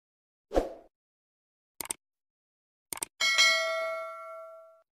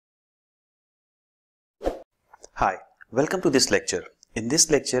Hi, welcome to this lecture. In this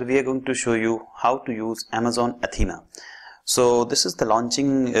lecture, we are going to show you how to use Amazon Athena. So this is the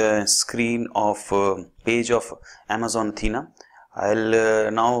launching screen of page of Amazon Athena.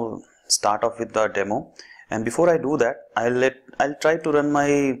 I'll now start off with the demo, and before I do that, I'll try to run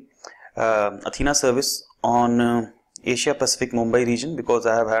my Athena service on Asia Pacific Mumbai region because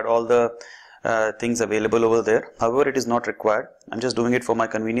I have had all the things available over there. However, it is not required. I'm just doing it for my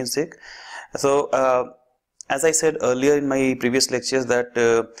convenience sake. So as I said earlier in my previous lectures that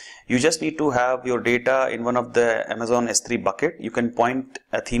you just need to have your data in one of the Amazon S3 bucket. You can point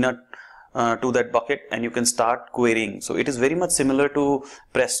Athena to that bucket and you can start querying. So it is very much similar to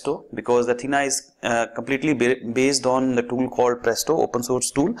Presto because Athena is completely based on the tool called Presto, open source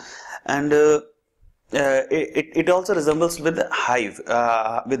tool, and it also resembles with Hive,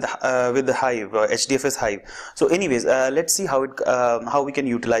 with the Hive, HDFS Hive. So anyways, let's see how we can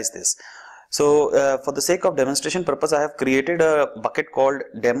utilize this. So for the sake of demonstration purpose, I have created a bucket called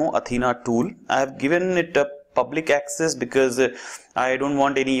Demo Athena Tool. I have given it a public access because I don't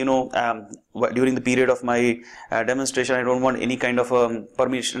want any, during the period of my demonstration, I don't want any kind of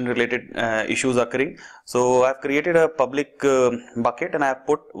permission related issues occurring. So I've created a public bucket and I have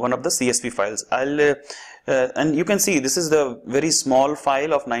put one of the CSV files. And you can see this is the very small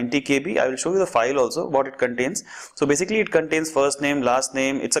file of 90 KB. I will show you the file also, what it contains. So basically it contains first name, last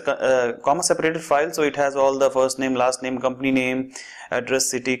name. It's a comma separated file, so it has all the first name, last name, company name, address,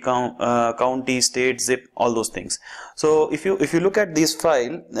 city, county, state, zip, all those things. So if you look at this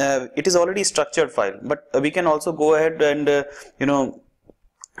file, it is already structured file, but we can also go ahead and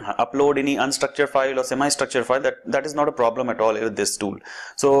upload any unstructured file or semi-structured file. That is not a problem at all with this tool.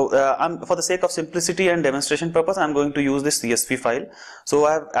 So for the sake of simplicity and demonstration purpose, I'm going to use this CSV file. So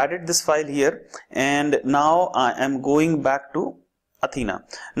I have added this file here, and now I am going back to Athena.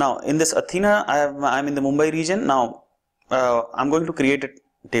 Now in this Athena, I'm in the Mumbai region. Now I'm going to create a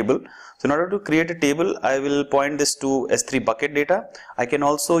table. So in order to create a table, I will point this to S3 bucket data. I can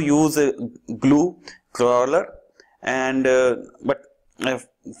also use a Glue crawler, and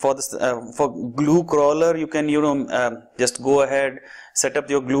for this Glue crawler, you can just go ahead, set up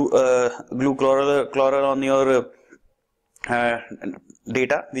your Glue crawler on your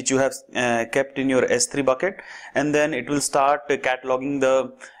data which you have kept in your S3 bucket, and then it will start cataloging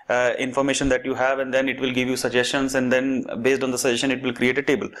the information that you have, and then it will give you suggestions, and then based on the suggestion it will create a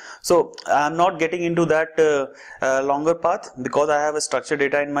table. So I'm not getting into that longer path because I have a structured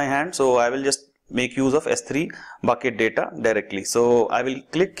data in my hand. So I will just make use of S3 bucket data directly. So I will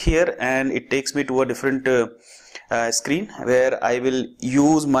click here and it takes me to a different screen where I will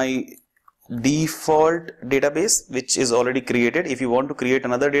use my default database which is already created. If you want to create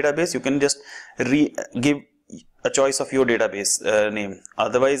another database, you can just give a choice of your database name.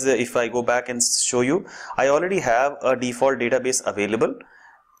 Otherwise, if I go back and show you, I already have a default database available.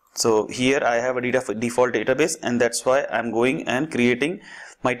 So here I have a default database, and that's why I'm going and creating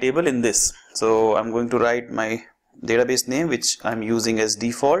my table in this. So I'm going to write my database name which I'm using as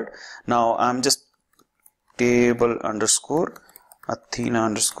default. Now I'm just table underscore Athena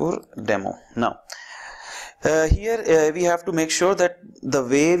underscore demo. Now here we have to make sure that the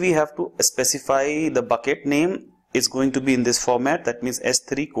way we have to specify the bucket name is going to be in this format. That means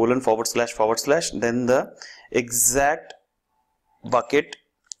S3:// then the exact bucket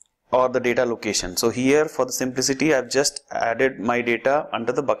or the data location. So here for the simplicity, I've just added my data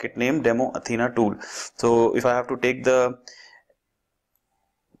under the bucket name Demo Athena Tool. So if I have to take the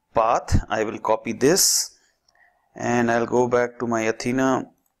path, I will copy this and I'll go back to my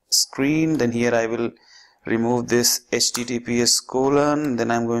Athena screen. Then here I will remove this https://, then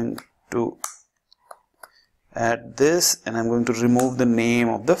I'm going to add this, and I'm going to remove the name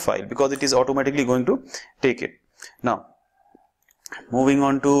of the file because it is automatically going to take it. Now moving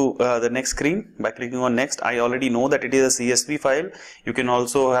on to the next screen, by clicking on next, I already know that it is a CSV file. You can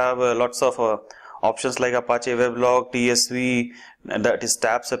also have lots of options like Apache Weblog, TSV, that is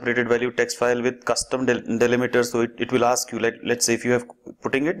tab separated value text file with custom delimiter. So it will ask you, let's say if you have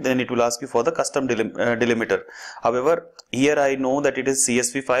putting it, then it will ask you for the custom delimiter. However, here I know that it is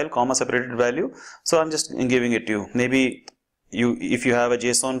CSV file, comma separated value, so I'm just giving it to you. Maybe if you have a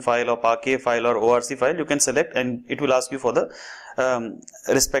JSON file or Parquet file or ORC file, you can select and it will ask you for the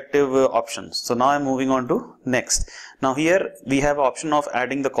respective options. So now I'm moving on to next. Now here we have option of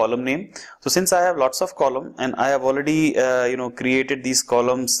adding the column name. So since I have lots of column and I have already created these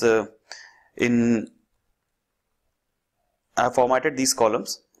columns I have formatted these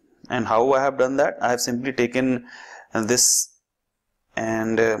columns, and how I have done that, I have simply taken this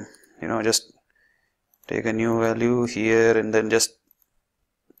and just take a new value here and then just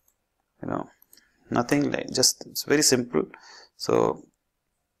nothing, like just it's very simple. So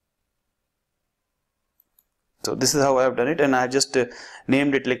this is how I have done it, and I just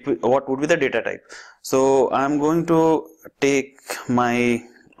named it like what would be the data type. So I'm going to take my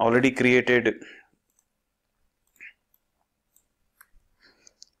already created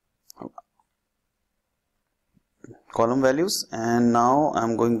column values, and now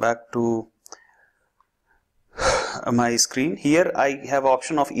I'm going back to my screen. Here I have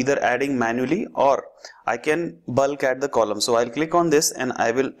option of either adding manually or I can bulk add the column. So I'll click on this and I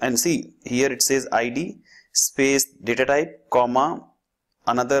will, and see here it says ID space data type comma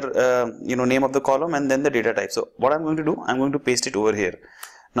another name of the column and then the data type. So what I'm going to do, I'm going to paste it over here.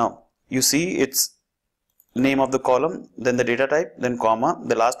 Now you see it's name of the column, then the data type, then comma,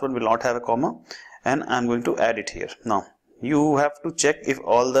 the last one will not have a comma, and I'm going to add it here. Now you have to check if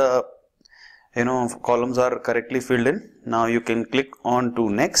all the columns are correctly filled in. Now you can click on to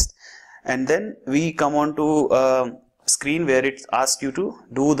next, and then we come on to a screen where it asks you to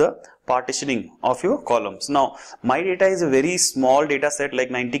do the partitioning of your columns. Now my data is a very small data set,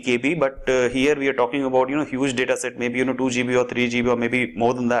 like 90 KB, but here we are talking about huge data set, maybe 2 GB or 3 GB or maybe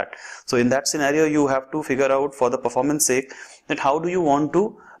more than that. So in that scenario you have to figure out, for the performance sake, that how do you want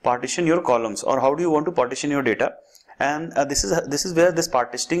to partition your columns or how do you want to partition your data. And this is where this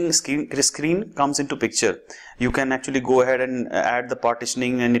partitioning screen comes into picture. You can actually go ahead and add the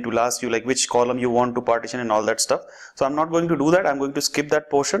partitioning, and it will ask you like which column you want to partition and all that stuff. So I'm not going to do that. I'm going to skip that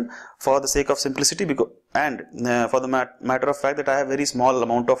portion for the sake of simplicity, because for the matter of fact that I have very small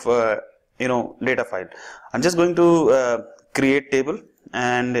amount of data file. I'm just going to create table,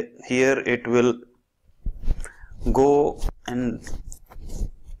 and here it will go and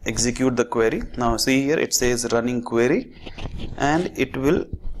execute the query. Now see here it says running query, and it will,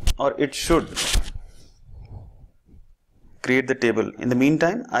 or it should, create the table. In the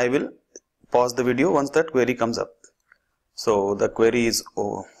meantime I will pause the video once that query comes up. So the query is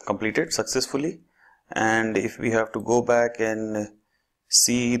completed successfully, and if we have to go back and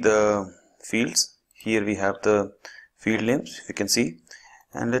see the fields, here we have the field names, if you can see,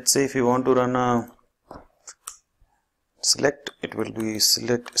 and let's say if you want to run a select, it will be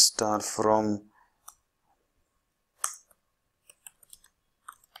select star from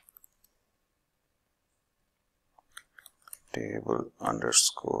table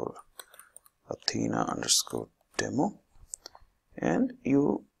underscore Athena underscore demo, and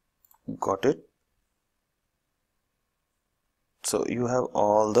you got it. So you have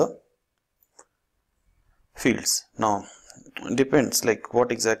all the fields. Now it depends like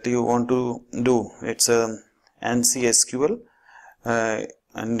what exactly you want to do. It's a ANSI SQL,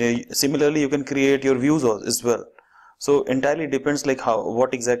 and similarly you can create your views as well. So entirely depends like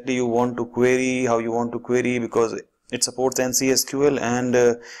what exactly you want to query, how you want to query, because it supports ANSI SQL, and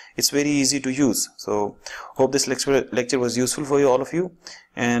it's very easy to use. So hope this lecture was useful for you, all of you.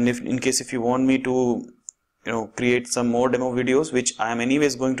 And if in case if you want me to create some more demo videos, which I am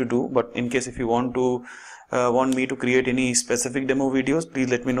anyways going to do, but in case if you want me to create any specific demo videos, please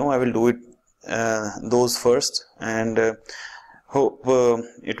let me know. I will do it those first, and hope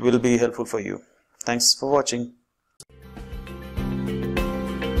it will be helpful for you. Thanks for watching.